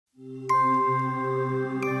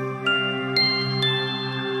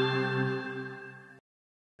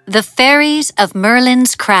The Fairies of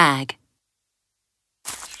Merlin's Crag.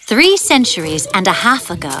 3 centuries and a half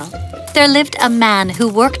ago, there lived a man who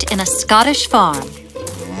worked in a Scottish farm.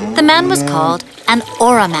 The man was called an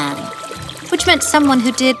Aura Man, which meant someone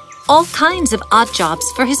who did all kinds of odd jobs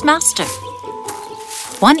for his master.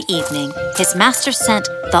 One evening, his master sent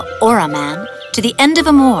the Aura Man to the end of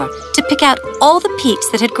a moor to pick out all the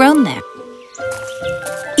peats that had grown there.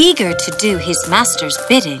 Eager to do his master's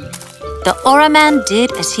bidding, the Aura Man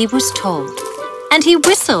did as he was told, and he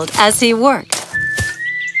whistled as he worked.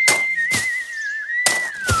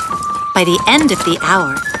 By the end of the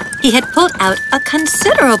hour, he had pulled out a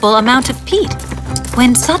considerable amount of peat,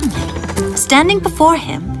 when suddenly, standing before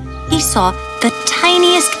him, he saw the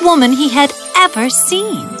tiniest woman he had ever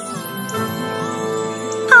seen.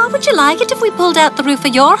 How would you like it if we pulled out the roof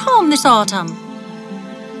of your home this autumn?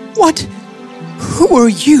 What? Who are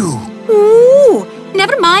you? Ooh,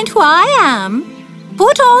 never mind who I am.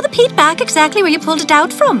 Put all the peat back exactly where you pulled it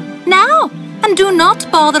out from, now, and do not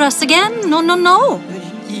bother us again. No, no, no.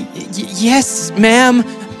 Yes, ma'am.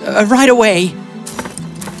 Right away.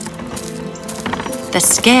 The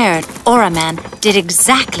scared Aura Man did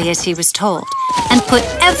exactly as he was told and put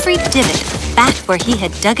every divot back where he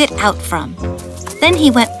had dug it out from. Then he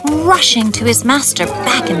went rushing to his master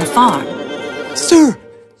back in the farm.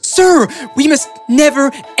 Sir, we must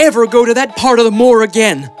never, ever go to that part of the moor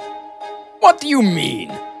again. What do you mean?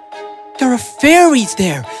 There are fairies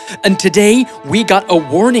there, and today we got a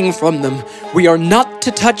warning from them. We are not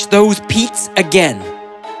to touch those peats again.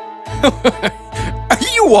 Are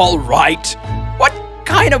you all right? What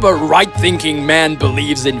kind of a right-thinking man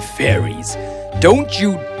believes in fairies? Don't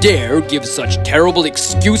you dare give such terrible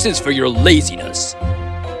excuses for your laziness.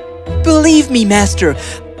 Believe me, Master,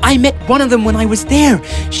 I met one of them when I was there.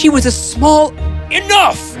 She was a small...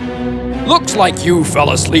 Enough! Looks like you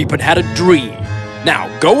fell asleep and had a dream. Now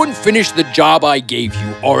go and finish the job I gave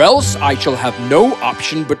you, or else I shall have no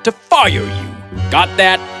option but to fire you. Got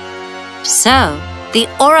that? So, the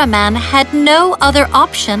Aura Man had no other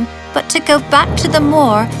option but to go back to the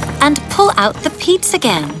moor and pull out the peats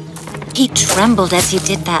again. He trembled as he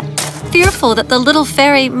did that, fearful that the little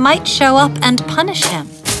fairy might show up and punish him.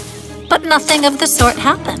 But nothing of the sort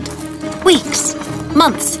happened. Weeks,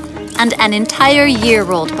 months, and an entire year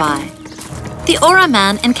rolled by. The Aura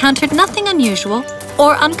Man encountered nothing unusual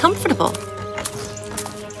or uncomfortable.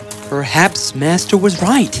 Perhaps Master was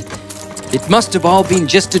right. It must have all been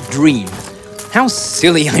just a dream. How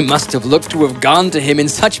silly I must have looked to have gone to him in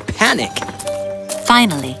such panic.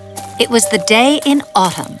 Finally, it was the day in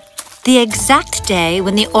autumn, the exact day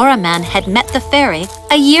when the Aura Man had met the fairy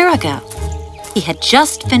a year ago. He had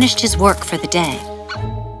just finished his work for the day.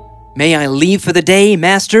 May I leave for the day,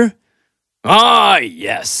 Master? Ah,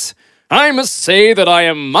 yes. I must say that I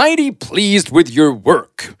am mighty pleased with your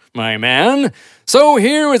work, my man. So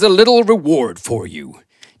here is a little reward for you.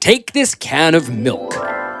 Take this can of milk.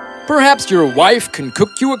 Perhaps your wife can cook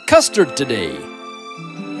you a custard today.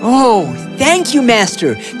 Oh, thank you,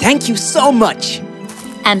 Master. Thank you so much.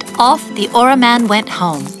 And off the Aura Man went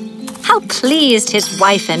home. How pleased his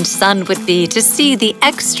wife and son would be to see the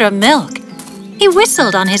extra milk. He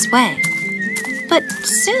whistled on his way. But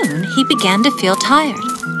soon he began to feel tired.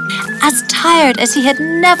 As tired as he had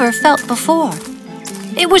never felt before.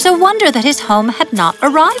 It was a wonder that his home had not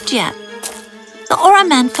arrived yet. The Aura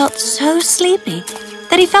Man felt so sleepy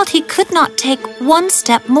that he felt he could not take one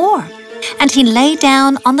step more, and he lay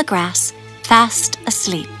down on the grass, fast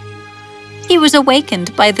asleep. He was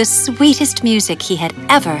awakened by the sweetest music he had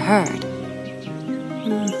ever heard.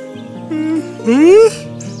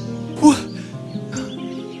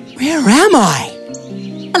 Where am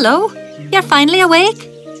I? Hello? You're finally awake?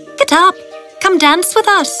 Get up. Come dance with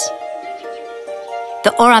us.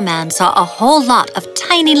 The Aura Man saw a whole lot of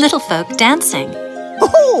tiny little folk dancing.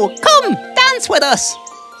 Oh, come, dance with us.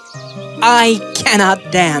 I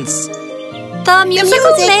cannot dance. The music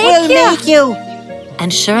will make you.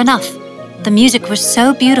 And sure enough, the music was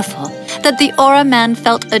so beautiful that the Aura Man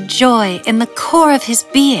felt a joy in the core of his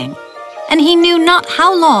being, and he knew not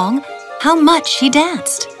how long, how much he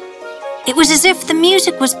danced. It was as if the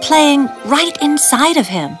music was playing right inside of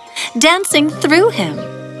him, dancing through him.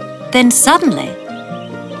 Then suddenly,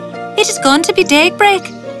 it is going to be daybreak.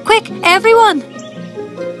 Quick, everyone!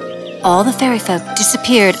 All the fairy folk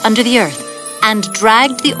disappeared under the earth and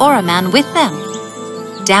dragged the Aura Man with them.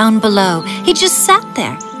 Down below, he just sat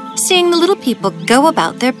there, seeing the little people go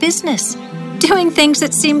about their business, doing things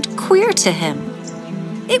that seemed queer to him.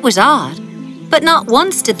 It was odd, but not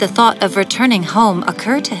once did the thought of returning home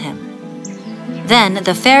occur to him. Then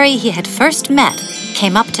the fairy he had first met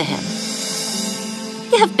came up to him.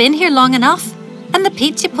 You have been here long enough. and the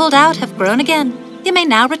peats you pulled out have grown again. You may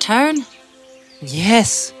now return.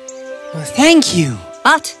 Yes. Well, thank you.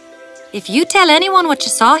 But if you tell anyone what you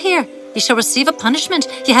saw here, you shall receive a punishment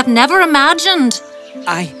you have never imagined.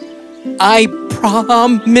 I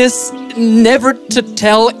promise never to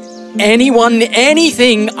tell anyone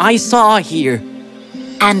anything I saw here.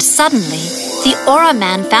 And suddenly, the Aura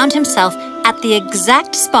Man found himself at the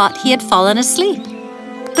exact spot he had fallen asleep.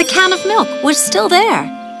 The can of milk was still there.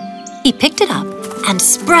 He picked it up and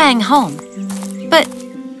sprang home. But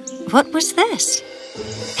what was this?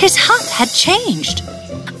 His hut had changed.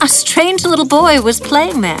 A strange little boy was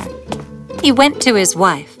playing there. He went to his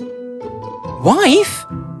wife. Wife?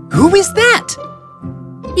 Who is that?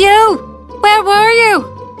 You! Where were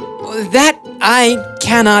you? That I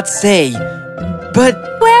cannot say. But...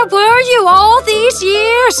 Where were you all these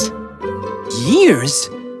years? Years?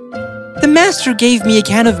 The master gave me a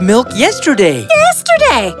can of milk yesterday.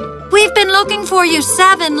 Yesterday? We've been looking for you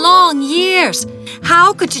 7 long years.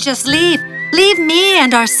 How could you just leave? Leave me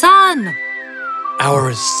and our son.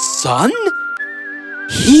 Our son?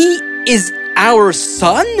 He is our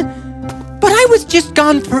son? But I was just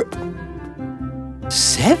gone for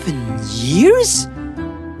 7 years?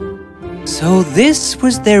 So this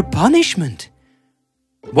was their punishment.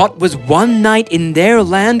 What was 1 night in their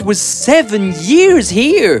land was 7 years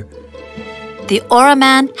here. The Aura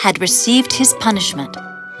Man had received his punishment.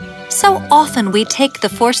 So often we take the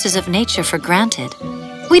forces of nature for granted.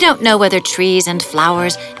 We don't know whether trees and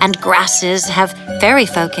flowers and grasses have fairy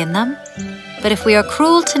folk in them. But if we are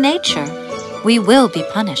cruel to nature, we will be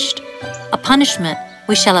punished. A punishment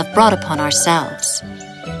we shall have brought upon ourselves.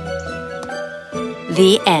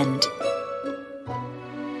 The end.